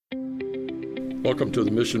Welcome to the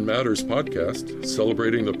Mission Matters podcast,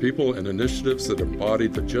 celebrating the people and initiatives that embody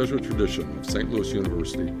the Jesuit tradition of St. Louis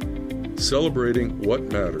University, celebrating what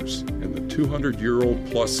matters in the 200-year-old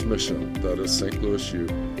plus mission that is St. Louis U,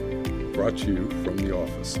 brought to you from the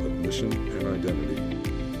Office of Mission and Identity.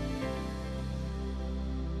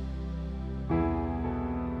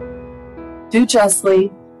 Do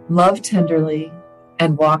justly, love tenderly,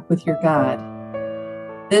 and walk with your God.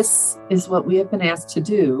 This is what we have been asked to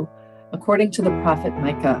do according to the prophet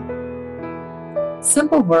Micah.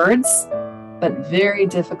 Simple words, but very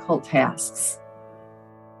difficult tasks.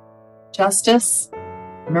 Justice,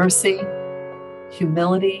 mercy,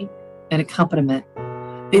 humility, and accompaniment.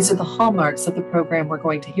 These are the hallmarks of the program we're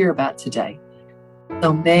going to hear about today.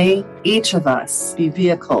 So may each of us be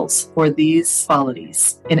vehicles for these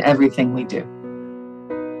qualities in everything we do.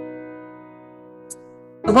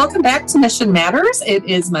 Welcome back to Mission Matters. It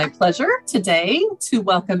is my pleasure today to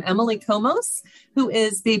welcome Emily Komos, who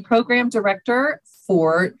is the program director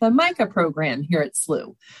for the Micah program here at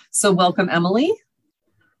SLU. So welcome, Emily.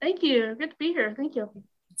 Thank you. Good to be here. Thank you.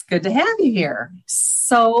 It's good to have you here.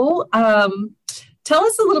 So tell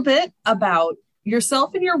us a little bit about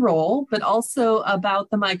yourself and your role, but also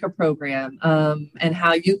about the Micah program and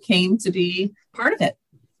how you came to be part of it.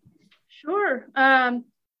 Sure.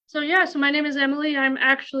 So my name is Emily. I'm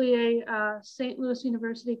actually a St. Louis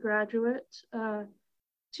University graduate,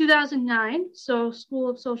 2009, so School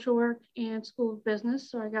of Social Work and School of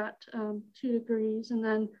Business. So I got 2 degrees, and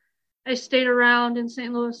then I stayed around in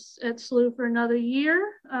St. Louis at SLU for another year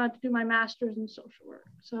to do my master's in social work.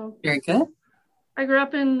 So very good. I grew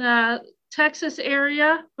up in Texas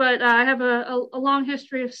area, but I have a long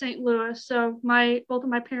history of St. Louis. So both of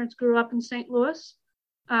my parents grew up in St. Louis.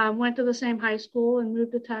 Went to the same high school and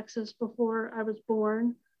moved to Texas before I was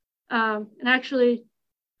born. And actually,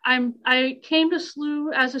 I came to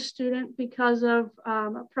SLU as a student because of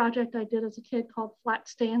a project I did as a kid called Flat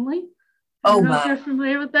Stanley. I don't know if you're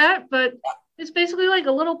familiar with that, but it's basically like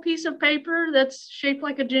a little piece of paper that's shaped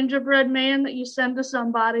like a gingerbread man that you send to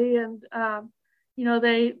somebody, and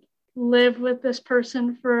they live with this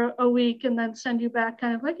person for a week and then send you back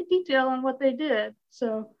kind of like a detail on what they did.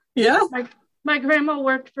 So yeah. My grandma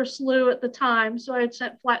worked for SLU at the time, so I had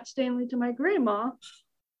sent Flat Stanley to my grandma,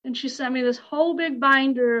 and she sent me this whole big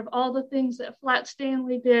binder of all the things that Flat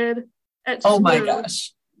Stanley did at SLU. Oh my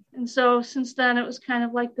gosh. And so since then, it was kind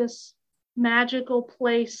of like this magical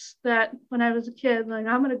place that when I was a kid, like,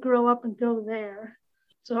 I'm going to grow up and go there.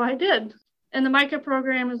 So I did. And the Micah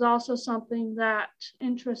program is also something that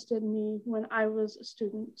interested me when I was a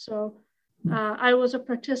student. So I was a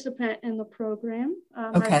participant in the program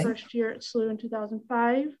my first year at SLU in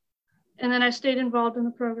 2005. And then I stayed involved in the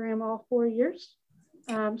program all 4 years.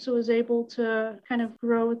 So was able to kind of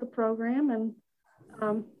grow with the program and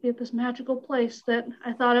be at this magical place that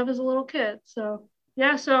I thought of as a little kid. So,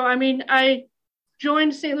 I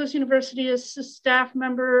joined St. Louis University as a staff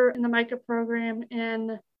member in the Micah program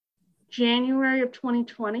in January of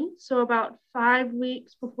 2020, so about 5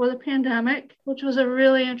 weeks before the pandemic, which was a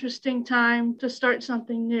really interesting time to start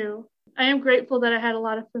something new. I am grateful that I had a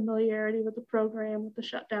lot of familiarity with the program, with the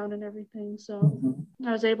shutdown and everything. So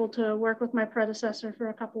I was able to work with my predecessor for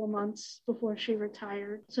a couple of months before she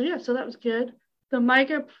retired. So that was good. The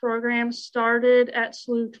Micah program started at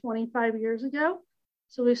SLU 25 years ago.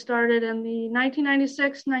 So we started in the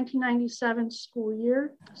 1996-1997 school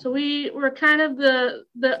year. So we were kind of the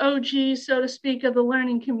OG, so to speak, of the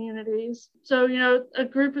learning communities. So, a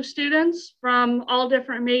group of students from all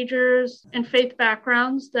different majors and faith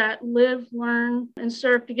backgrounds that live, learn, and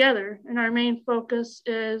serve together. And our main focus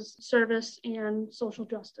is service and social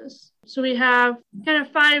justice. So we have kind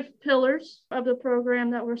of 5 pillars of the program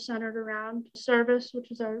that we're centered around. Service,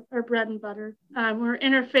 which is our bread and butter. We're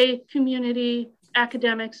interfaith community,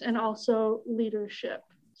 academics, and also leadership.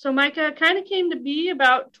 So Micah kind of came to be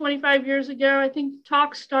about 25 years ago. I think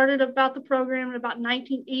talks started about the program in about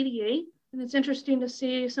 1988. And it's interesting to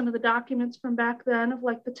see some of the documents from back then of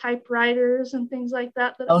like the typewriters and things like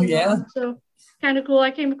that. So kind of cool.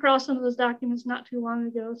 I came across some of those documents not too long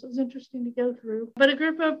ago. So it was interesting to go through. But a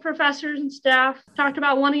group of professors and staff talked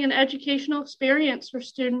about wanting an educational experience for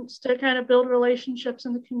students to kind of build relationships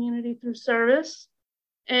in the community through service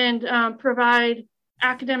and provide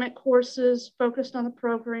academic courses focused on the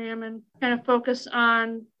program and kind of focus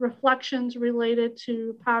on reflections related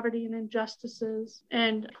to poverty and injustices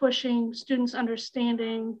and pushing students'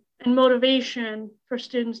 understanding and motivation for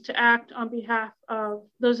students to act on behalf of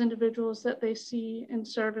those individuals that they see in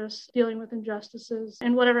service dealing with injustices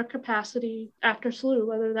in whatever capacity after SLU,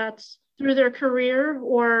 whether that's through their career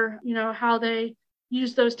or, how they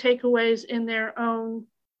use those takeaways in their own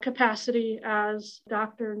capacity as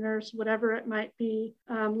doctor, nurse, whatever it might be,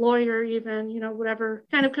 lawyer even, whatever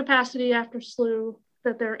kind of capacity after SLU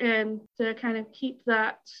that they're in, to kind of keep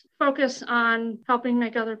that focus on helping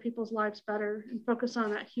make other people's lives better and focus on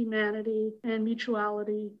that humanity and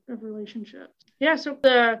mutuality of relationships. Yeah, so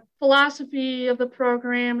the philosophy of the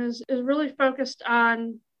program is really focused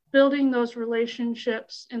on building those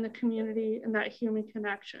relationships in the community and that human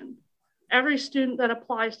connection. Every student that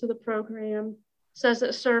applies to the program says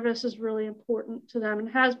that service is really important to them and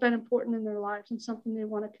has been important in their lives and something they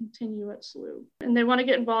want to continue at SLU. And they want to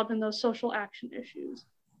get involved in those social action issues.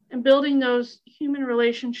 And building those human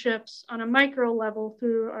relationships on a micro level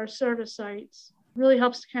through our service sites really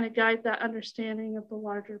helps to kind of guide that understanding of the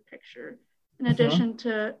larger picture, in addition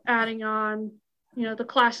to adding on, the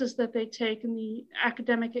classes that they take and the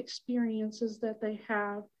academic experiences that they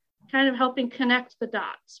have, kind of helping connect the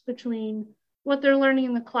dots between what they're learning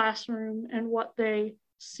in the classroom and what they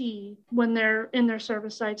see when they're in their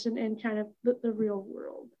service sites and in kind of the real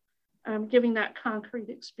world, giving that concrete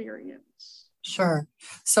experience. Sure.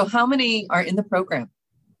 So how many are in the program?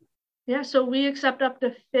 Yeah, so we accept up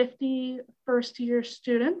to 50 first-year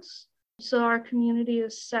students. So our community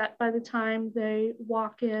is set by the time they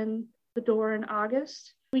walk in the door in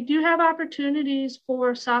August. We do have opportunities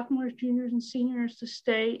for sophomores, juniors, and seniors to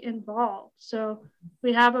stay involved. So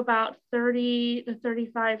we have about 30 to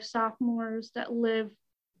 35 sophomores that live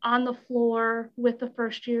on the floor with the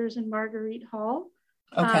first years in Marguerite Hall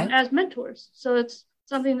as mentors. So it's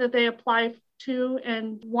something that they apply to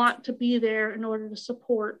and want to be there in order to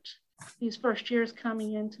support these first years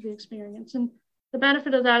coming into the experience. And the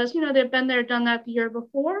benefit of that is, they've been there, done that the year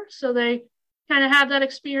before. So they kind of have that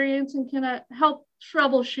experience and can help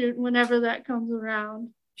troubleshoot whenever that comes around.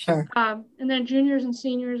 Sure. And then juniors and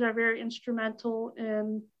seniors are very instrumental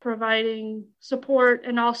in providing support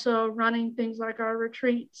and also running things like our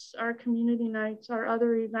retreats, our community nights, our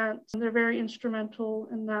other events. They're very instrumental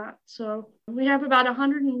in that. So we have about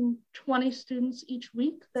 120 students each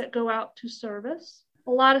week that go out to service.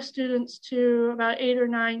 A lot of students to about 8 or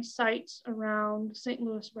 9 sites around St.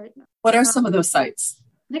 Louis right now. What are some of those sites?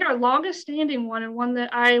 I think our longest standing one, and one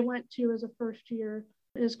that I went to as a first year,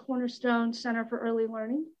 is Cornerstone Center for Early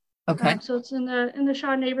Learning. Okay. So it's in the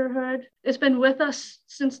Shaw neighborhood. It's been with us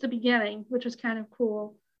since the beginning, which is kind of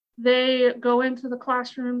cool. They go into the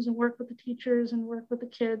classrooms and work with the teachers and work with the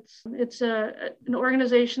kids. It's an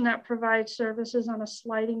organization that provides services on a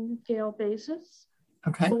sliding scale basis.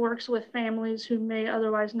 Okay. It works with families who may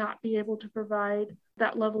otherwise not be able to provide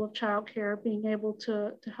that level of childcare, being able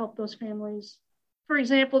to help those families. For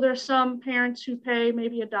example, there's some parents who pay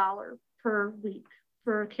maybe $1 per week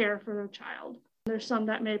for care for their child. There's some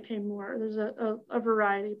that may pay more. There's a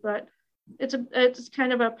variety, but it's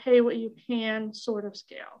kind of a pay what you can sort of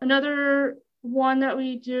scale. Another one that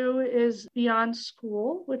we do is Beyond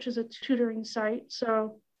School, which is a tutoring site.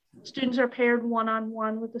 So students are paired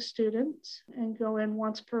one-on-one with the students and go in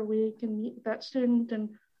once per week and meet with that student and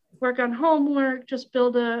work on homework, just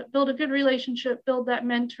build a good relationship, build that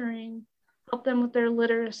mentoring, help them with their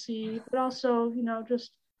literacy, but also,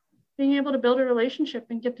 just being able to build a relationship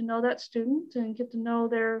and get to know that student and get to know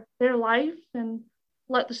their life and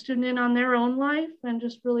let the student in on their own life and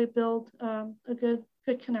just really build a good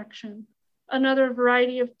connection. Another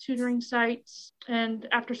variety of tutoring sites and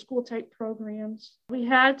after school type programs. We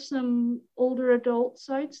had some older adult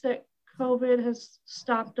sites that COVID has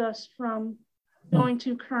stopped us from going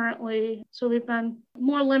to currently. So we've been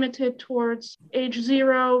more limited towards age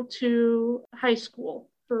 0 to high school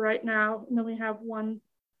for right now. And then we have one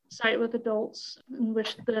site with adults in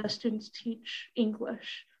which the students teach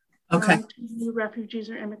English to new refugees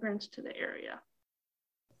or immigrants to the area.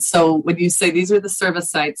 So when you say these are the service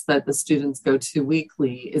sites that the students go to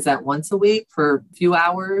weekly, is that once a week for a few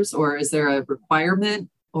hours, or is there a requirement,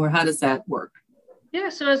 or how does that work? Yeah,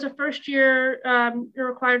 so as a first year, you're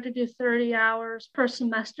required to do 30 hours per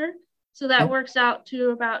semester. So that works out to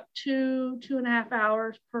about 2.5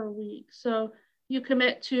 hours per week. So you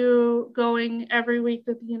commit to going every week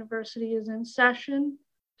that the university is in session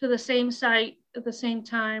to the same site at the same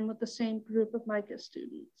time with the same group of MICA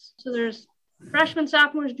students. So there's freshmen,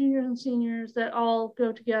 sophomores, juniors, and seniors that all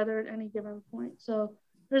go together at any given point. So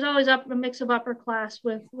there's always a mix of upper class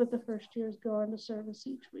with the first years going to service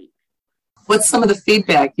each week. What's some of the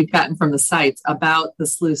feedback you've gotten from the sites about the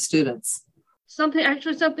SLU students?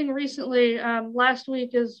 Something recently, last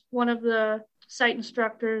week is one of the site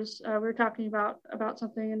instructors, we were talking about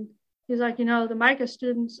something, and he's like, the MICA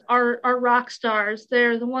students are rock stars.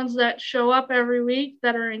 They're the ones that show up every week,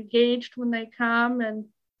 that are engaged when they come, and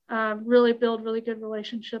really build really good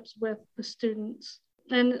relationships with the students.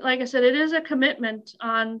 And like I said, it is a commitment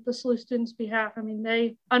on the SLU students' behalf. I mean,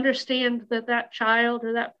 they understand that that child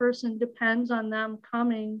or that person depends on them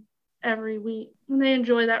coming every week. And they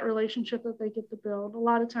enjoy that relationship that they get to build. A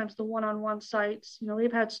lot of times the one-on-one sites,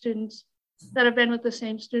 we've had students that have been with the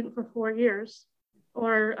same student for 4 years,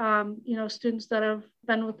 or, students that have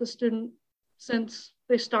been with the student since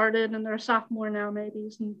they started and they're a sophomore now maybe,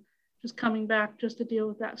 and just coming back just to deal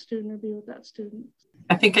with that student or be with that student.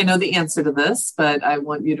 I think I know the answer to this, but I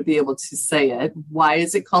want you to be able to say it. Why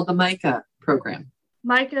is it called the MICA program?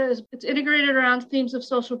 MICA it's integrated around themes of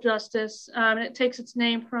social justice, and it takes its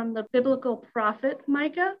name from the biblical prophet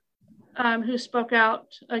Micah, who spoke out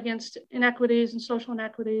against inequities and social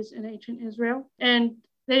inequities in ancient Israel. And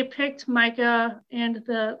they picked Micah and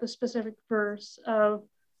the specific verse of,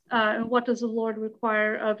 and what does the Lord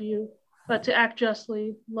require of you, but to act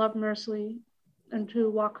justly, love mercy, and to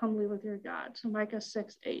walk humbly with your God. So Micah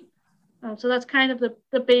 6:8. So that's kind of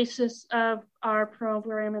the basis of our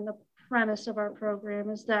program, and the premise of our program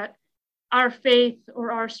is that our faith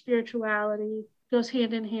or our spirituality goes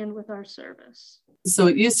hand in hand with our service. So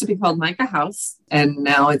it used to be called MICA House, and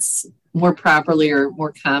now it's more properly or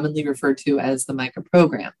more commonly referred to as the MICA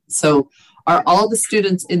program. So are all the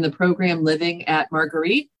students in the program living at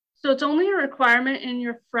Marguerite? So it's only a requirement in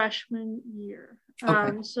your freshman year.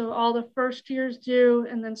 Okay. So all the first years do,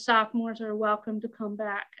 and then sophomores are welcome to come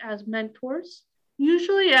back as mentors.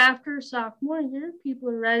 Usually after sophomore year, people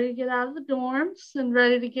are ready to get out of the dorms and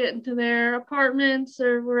ready to get into their apartments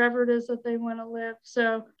or wherever it is that they want to live.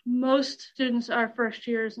 So most students are first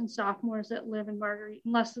years and sophomores that live in Marguerite,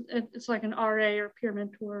 unless it's like an RA or peer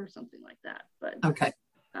mentor or something like that. But okay.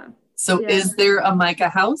 Is there a MICA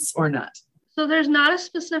house or not? So there's not a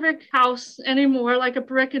specific house anymore, like a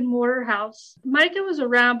brick and mortar house. MICA was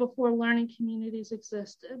around before learning communities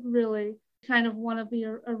existed, really, kind of one of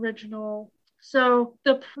the original. So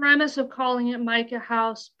the premise of calling it MICA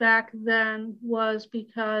House back then was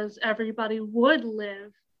because everybody would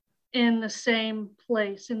live in the same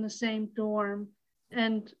place, in the same dorm.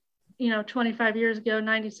 And, 25 years ago,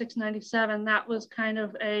 96, 97, that was kind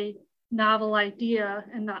of a novel idea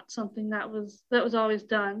and not something that was always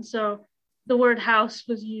done. So the word house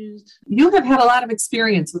was used. You have had a lot of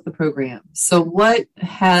experience with the program. So what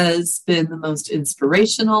has been the most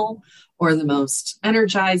inspirational or the most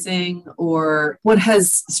energizing, or what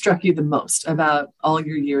has struck you the most about all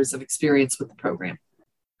your years of experience with the program?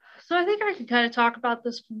 So I think I could kind of talk about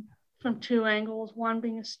this from two angles, one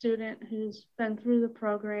being a student who's been through the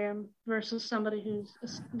program versus somebody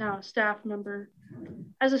who's now a staff member.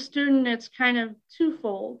 As a student, it's kind of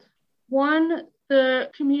twofold. One,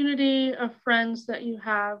 the community of friends that you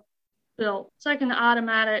have built. It's like an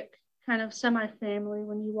automatic kind of semi-family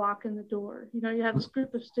when you walk in the door. You have this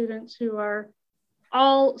group of students who are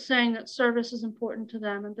all saying that service is important to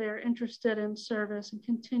them and they're interested in service and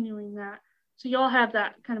continuing that. So you all have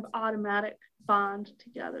that kind of automatic bond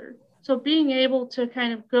together. So being able to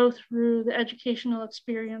kind of go through the educational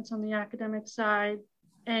experience on the academic side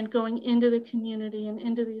and going into the community and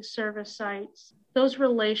into these service sites, those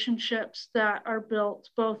relationships that are built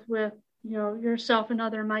both with, yourself and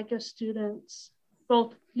other MICA students,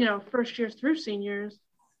 both, first years through seniors,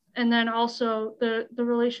 and then also the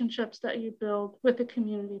relationships that you build with the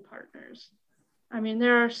community partners. I mean,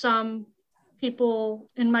 there are some people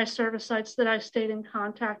in my service sites that I stayed in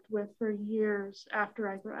contact with for years after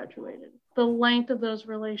I graduated. The length of those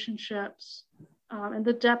relationships and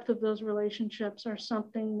the depth of those relationships are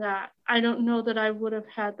something that I don't know that I would have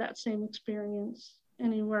had that same experience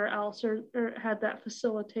anywhere else or had that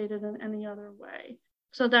facilitated in any other way.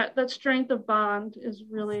 So that strength of bond is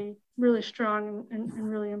really, really strong and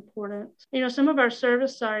really important. Some of our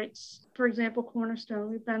service sites, for example, Cornerstone,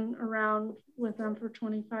 we've been around with them for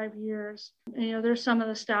 25 years. And, there's some of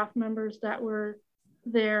the staff members that were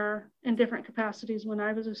there in different capacities when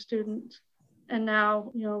I was a student. And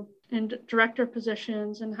now, in director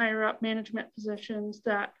positions and higher up management positions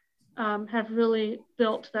that have really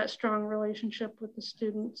built that strong relationship with the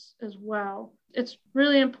students as well. It's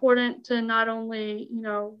really important to not only,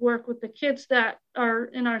 work with the kids that are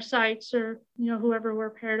in our sites or, whoever we're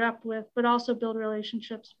paired up with, but also build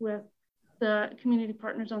relationships with the community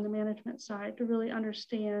partners on the management side to really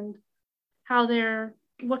understand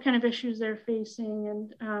what kind of issues they're facing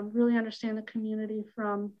and really understand the community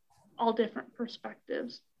from all different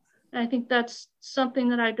perspectives. And I think that's something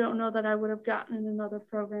that I don't know that I would have gotten in another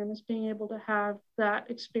program, is being able to have that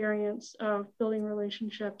experience of building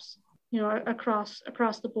relationships, across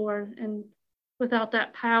the board, and without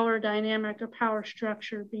that power dynamic or power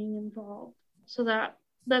structure being involved. So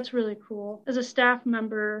that's really cool. As a staff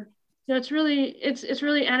member, So it's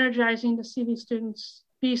really energizing to see these students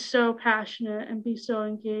be so passionate and be so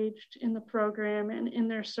engaged in the program and in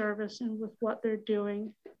their service and with what they're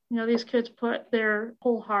doing. These kids put their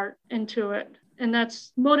whole heart into it. And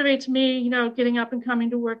that's motivates me, getting up and coming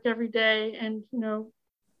to work every day and,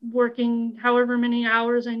 working however many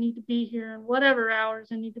hours I need to be here and whatever hours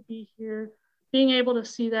I need to be here, being able to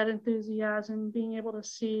see that enthusiasm, being able to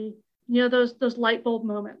see, those light bulb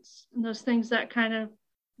moments and those things that kind of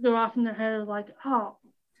go off in their head of like, oh,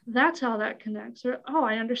 that's how that connects, or, oh,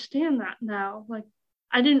 I understand that now. Like,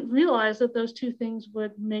 I didn't realize that those two things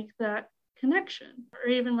would make that connection. Or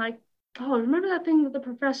even like, oh, remember that thing that the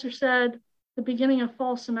professor said the beginning of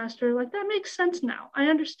fall semester? Like, that makes sense now. I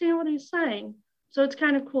understand what he's saying. So it's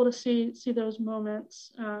kind of cool to see those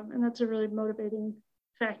moments. And that's a really motivating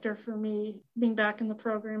factor for me, being back in the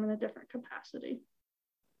program in a different capacity.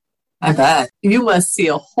 I bet. You must see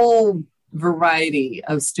a whole variety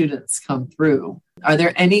of students come through. Are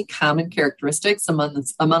there any common characteristics among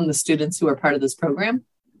the students who are part of this program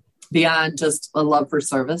beyond just a love for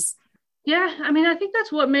service? Yeah, I think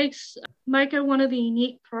that's what makes MICA one of the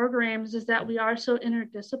unique programs, is that we are so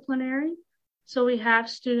interdisciplinary. So we have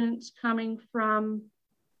students coming from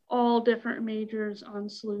all different majors on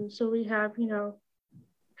SLU. So we have,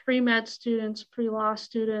 pre-med students, pre-law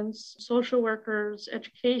students, social workers,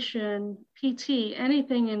 education, PT,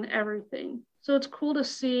 anything and everything. So it's cool to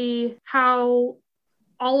see how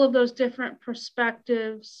all of those different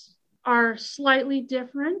perspectives are slightly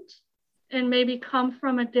different and maybe come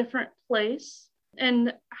from a different place,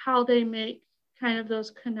 and how they make kind of those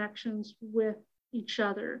connections with each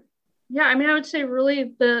other. Yeah, I would say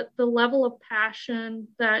really the level of passion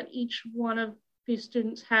that each one of these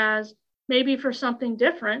students has, maybe for something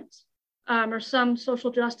different, or some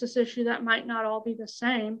social justice issue that might not all be the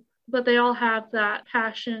same, but they all have that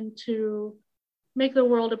passion to make the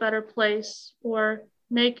world a better place or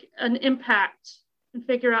make an impact and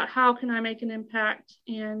figure out how can I make an impact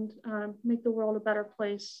and make the world a better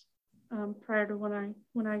place prior to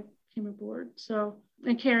when I came aboard. So,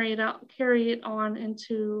 and carry it on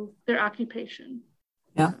into their occupation.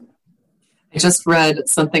 Yeah. I just read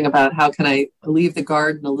something about how can I leave the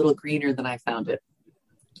garden a little greener than I found it.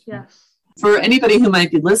 Yes. For anybody who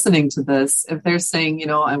might be listening to this, if they're saying,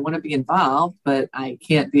 I want to be involved, but I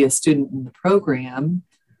can't be a student in the program,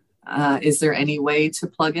 is there any way to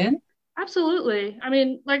plug in? Absolutely.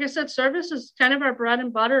 Like I said, service is kind of our bread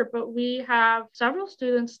and butter, but we have several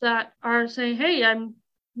students that are saying, hey,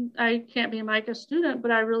 I can't be a MICA student, but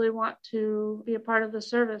I really want to be a part of the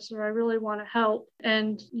service, or I really want to help.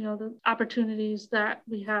 And, the opportunities that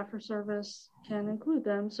we have for service can include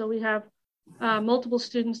them. So we have multiple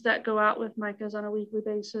students that go out with MICAs on a weekly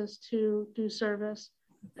basis to do service.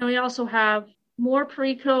 And we also have more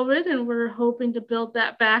pre-COVID, and we're hoping to build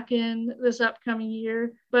that back in this upcoming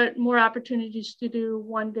year, but more opportunities to do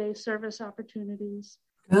one-day service opportunities.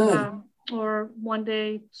 Good. Or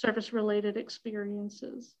one-day service-related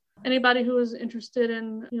experiences. Anybody who is interested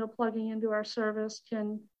in, plugging into our service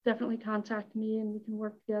can definitely contact me, and we can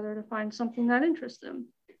work together to find something that interests them.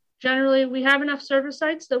 Generally, we have enough service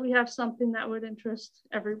sites that we have something that would interest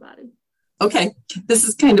everybody. Okay, this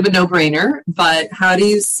is kind of a no-brainer, but how do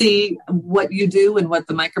you see what you do and what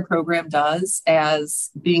the MICA program does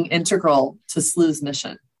as being integral to SLU's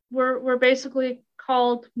mission? We're basically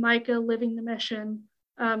called MICA Living the Mission.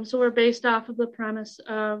 So we're based off of the premise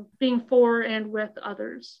of being for and with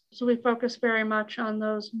others. So we focus very much on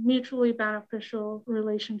those mutually beneficial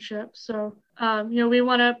relationships. So, we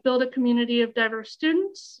want to build a community of diverse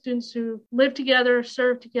students who live together,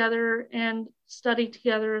 serve together, and study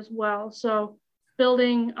together as well. So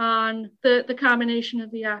building on the combination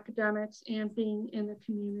of the academics and being in the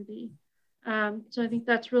community. So I think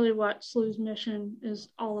that's really what SLU's mission is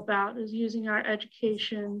all about, is using our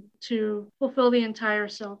education to fulfill the entire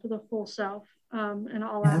self, or the full self, in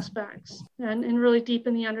all aspects, and really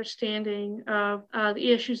deepen the understanding of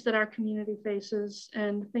the issues that our community faces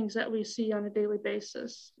and things that we see on a daily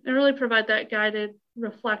basis, and really provide that guided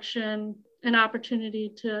reflection and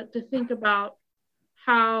opportunity to think about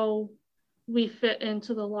how we fit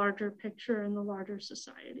into the larger picture and the larger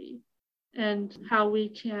society, and how we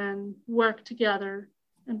can work together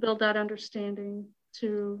and build that understanding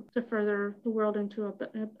to further the world into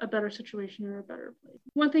a better situation or a better place.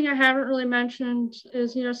 One thing I haven't really mentioned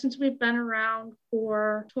is, since we've been around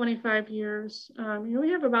for 25 years, we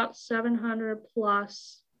have about 700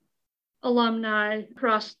 plus alumni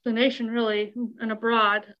across the nation, really, and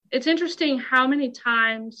abroad. It's interesting how many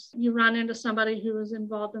times you run into somebody who is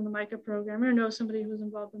involved in the MICA program, or know somebody who's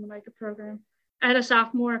involved in the MICA program. I had a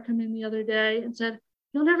sophomore come in the other day and said,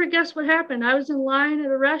 You'll never guess what happened. I was in line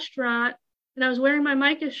at a restaurant and I was wearing my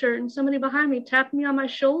Micah shirt, and somebody behind me tapped me on my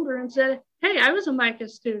shoulder and said, "Hey, I was a Micah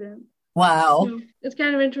student." Wow. It's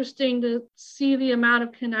kind of interesting to see the amount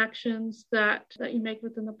of connections that you make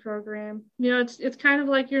within the program. It's kind of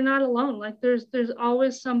like you're not alone. Like there's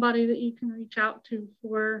always somebody that you can reach out to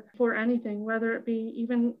for anything, whether it be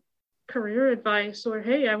even career advice or,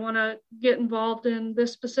 hey, I want to get involved in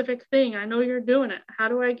this specific thing. I know you're doing it. How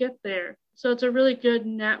do I get there? So it's a really good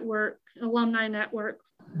network, alumni network.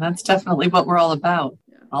 That's definitely what we're all about.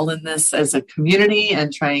 All in this as a community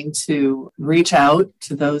and trying to reach out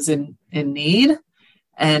to those in need,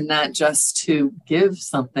 and not just to give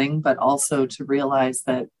something, but also to realize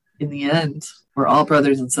that in the end, we're all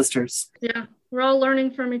brothers and sisters. Yeah, we're all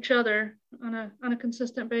learning from each other on a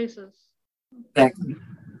consistent basis. Exactly.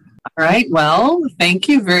 All right. Well, thank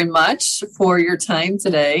you very much for your time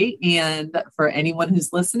today. And for anyone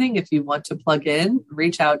who's listening, if you want to plug in,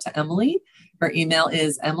 reach out to Emily. Her email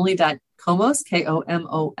is emily.komos,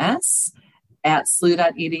 KOMOS,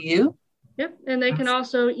 @SLU.edu. Yep. And they can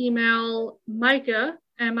also email Micah,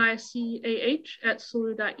 MICAH,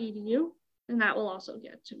 @SLU.edu. And that will also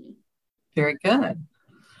get to me. Very good.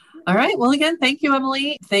 All right. Well, again, thank you,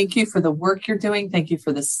 Emily. Thank you for the work you're doing. Thank you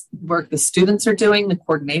for this work the students are doing, the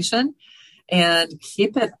coordination, and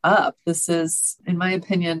keep it up. This is, in my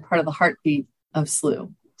opinion, part of the heartbeat of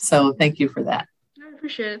SLU. So thank you for that. I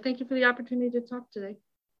appreciate it. Thank you for the opportunity to talk today.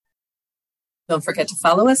 Don't forget to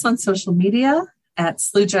follow us on social media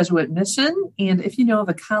 @SLU Jesuit Mission. And if you know of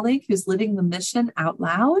a colleague who's living the mission out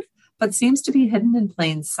loud, but seems to be hidden in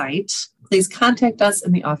plain sight, please contact us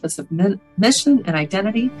in the Office of Mission and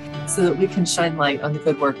Identity so that we can shine light on the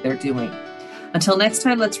good work they're doing. Until next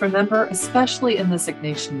time, let's remember, especially in this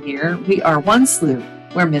Ignatian year, we are one SLU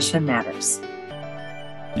where mission matters.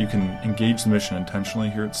 You can engage the mission intentionally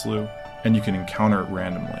here at SLU, and you can encounter it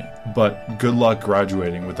randomly. But good luck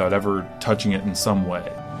graduating without ever touching it in some way.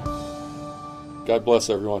 God bless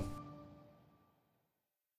everyone.